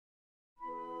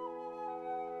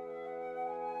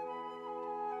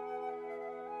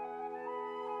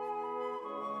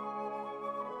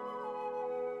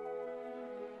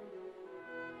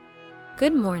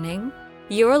Good morning.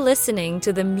 You're listening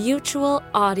to the Mutual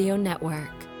Audio Network.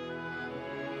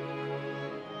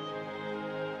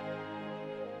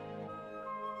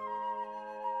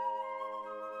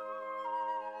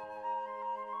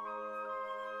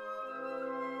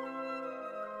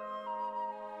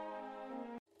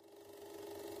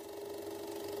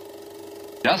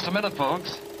 Just a minute,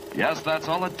 folks. Yes, that's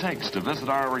all it takes to visit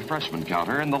our refreshment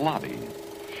counter in the lobby.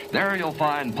 There you'll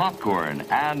find popcorn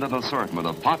and an assortment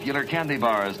of popular candy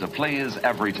bars to please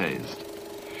every taste.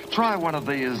 Try one of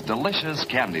these delicious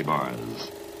candy bars.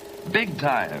 Big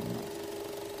Time,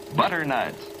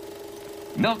 Butternut,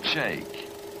 Milkshake,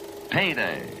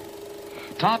 Payday.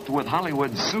 Topped with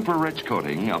Hollywood's super rich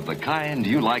coating of the kind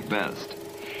you like best.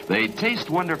 They taste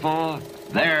wonderful,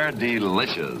 they're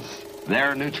delicious,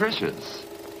 they're nutritious.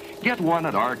 Get one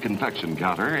at our confection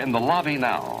counter in the lobby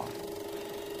now.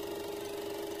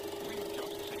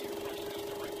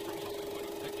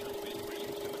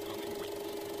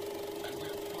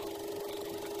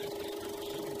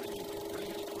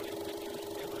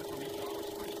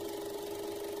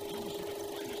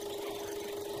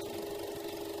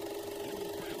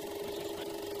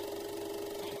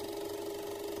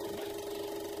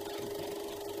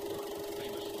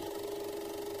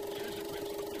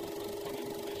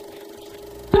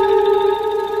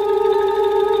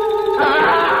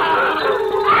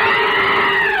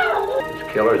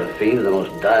 Killer's a fiend of the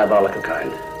most diabolical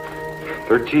kind.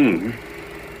 13.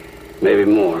 Maybe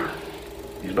more.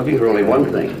 He's looking for only one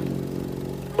thing.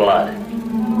 Blood.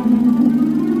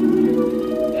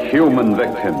 Human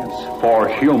victims for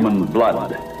human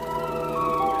blood.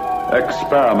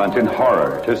 Experiment in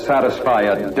horror to satisfy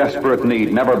a desperate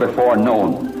need never before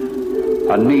known.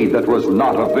 A need that was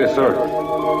not of this earth.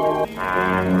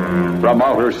 From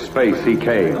outer space he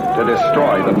came to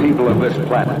destroy the people of this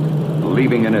planet,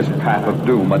 leaving in his path of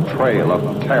doom a trail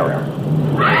of terror.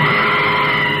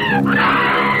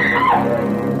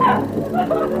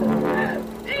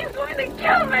 He's going to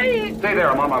kill me! Stay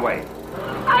there, I'm on my way.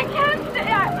 I can't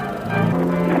stay.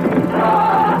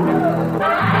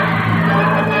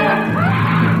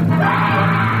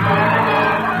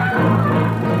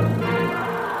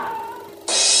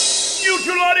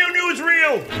 Mutual Audio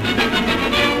Newsreel!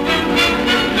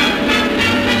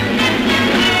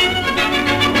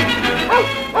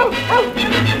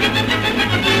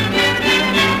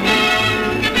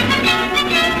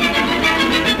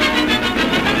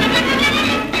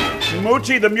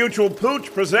 Moochie the Mutual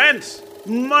Pooch presents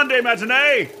Monday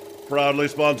Matinee, proudly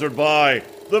sponsored by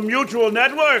the Mutual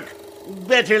Network.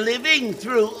 Better living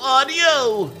through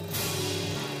audio.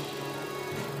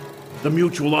 The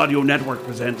Mutual Audio Network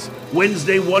presents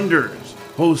Wednesday Wonders.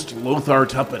 Host Lothar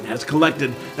Tuppen has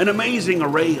collected an amazing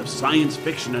array of science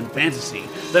fiction and fantasy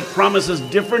that promises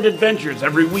different adventures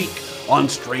every week on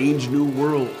strange new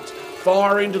worlds,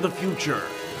 far into the future.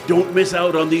 Don't miss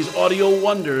out on these audio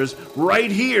wonders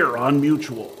right here on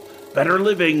Mutual. Better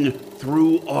living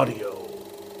through audio.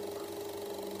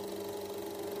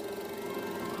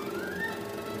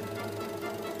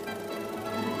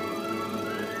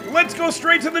 Let's go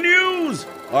straight to the news!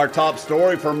 Our top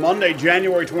story for Monday,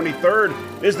 January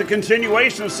 23rd is the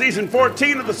continuation of Season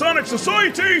 14 of the Sonic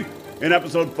Society. In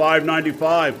episode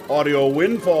 595, Audio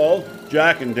Windfall,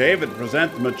 Jack and David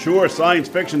present the mature science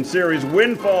fiction series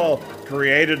Windfall,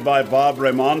 created by Bob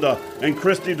Raimonda and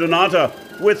Christy Donata,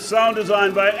 with sound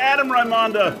design by Adam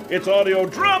Raimonda. It's audio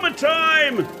drama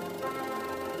time!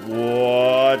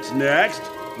 What's next?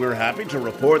 We're happy to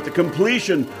report the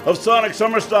completion of Sonic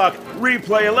Summerstock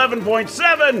Replay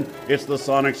 11.7. It's the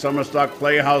Sonic Summerstock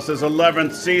Playhouse's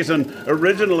 11th season,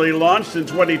 originally launched in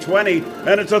 2020,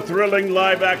 and it's a thrilling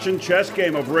live-action chess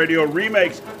game of radio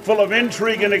remakes full of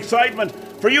intrigue and excitement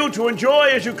for you to enjoy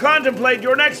as you contemplate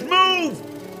your next move.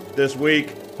 This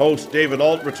week, host David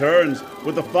Alt returns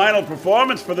with the final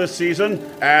performance for this season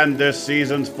and this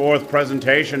season's fourth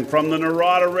presentation from the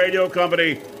Narada Radio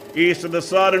Company. East of the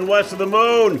Sun and West of the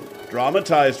Moon.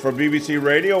 Dramatized for BBC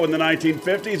Radio in the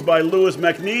 1950s by Louis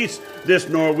MacNeice, this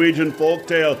Norwegian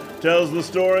folktale tells the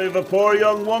story of a poor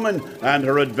young woman and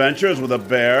her adventures with a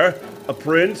bear, a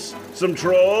prince, some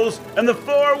trolls, and the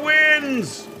four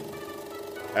winds.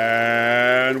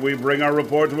 And we bring our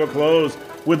report to a close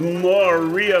with more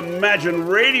Reimagine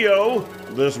Radio.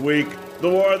 This week, The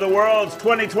War of the Worlds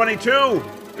 2022.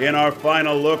 In our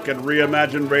final look at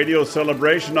Reimagine Radio's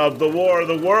celebration of The War of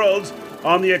the Worlds,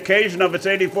 on the occasion of its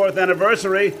 84th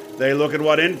anniversary, they look at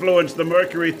what influenced the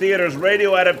Mercury Theatre's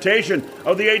radio adaptation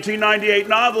of the 1898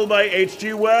 novel by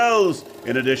H.G. Wells.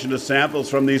 In addition to samples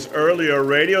from these earlier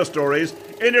radio stories,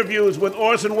 interviews with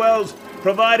Orson Welles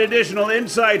provide additional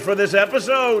insight for this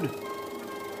episode.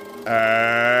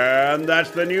 And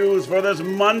that's the news for this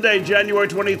Monday, January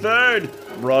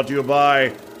 23rd. Brought to you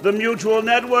by the Mutual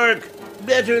Network.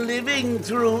 Better living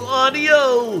through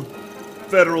audio.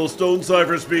 Federal Stone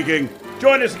Cipher speaking.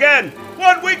 Join us again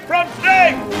 1 week from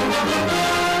today.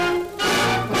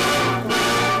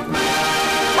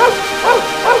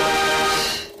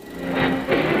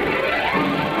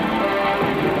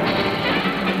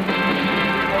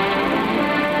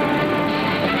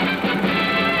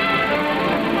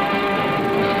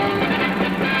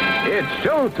 It's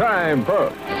showtime,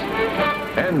 folks.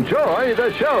 Enjoy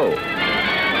the show.